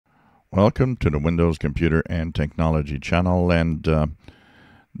Welcome to the Windows Computer and Technology channel and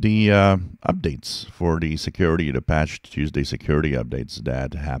the updates for the Patch Tuesday security updates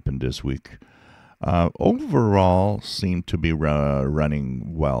that happened this week. Overall, seem to be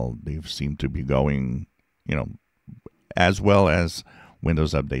running well. They seem to be going, as well as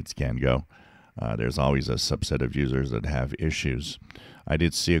Windows updates can go. There's always a subset of users that have issues. I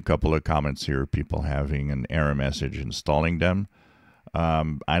did see a couple of comments here, people having an error message installing them.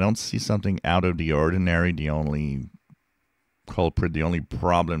 I don't see something out of the ordinary. The only culprit, the only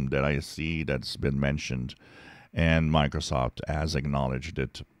problem that I see that's been mentioned, and Microsoft has acknowledged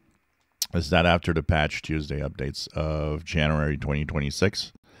it, is that after the Patch Tuesday updates of January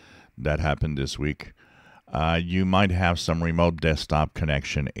 2026 that happened this week, you might have some remote desktop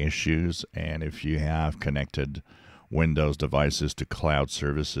connection issues, and if you have connected Windows devices to cloud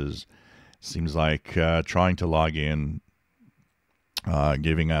services, seems like trying to log in,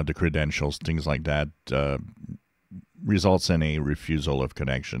 giving out the credentials, things like that, results in a refusal of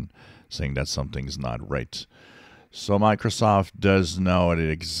connection, saying that something's not right. So Microsoft does know it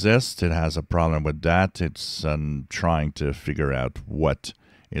exists. It has a problem with that. It's trying to figure out what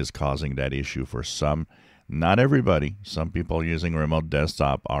is causing that issue for some. Not everybody. Some people using remote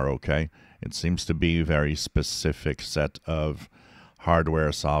desktop are okay. It seems to be a very specific set of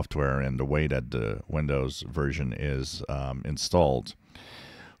hardware, software, and the way that the Windows version is installed.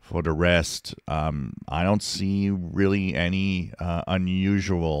 For the rest, I don't see really any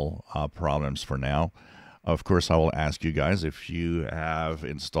unusual problems for now. Of course, I will ask you guys if you have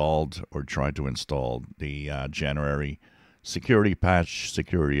installed or tried to install the January security patch,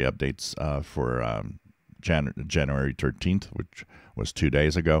 security updates for January 13th, which was 2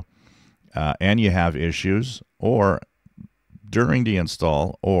 days ago, and you have issues, or during the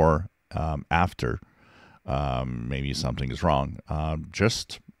install, or after, maybe something is wrong.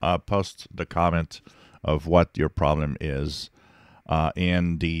 Just post the comment of what your problem is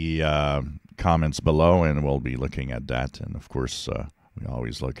in the comments below, and we'll be looking at that. And of course, we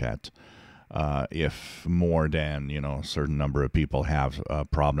always look at if more than a certain number of people have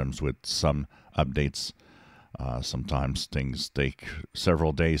problems with some updates. Sometimes things take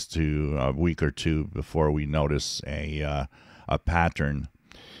several days to a week or two before we notice a pattern.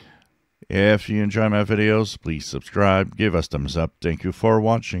 If you enjoy my videos, please subscribe, give us thumbs up. Thank you for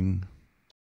watching.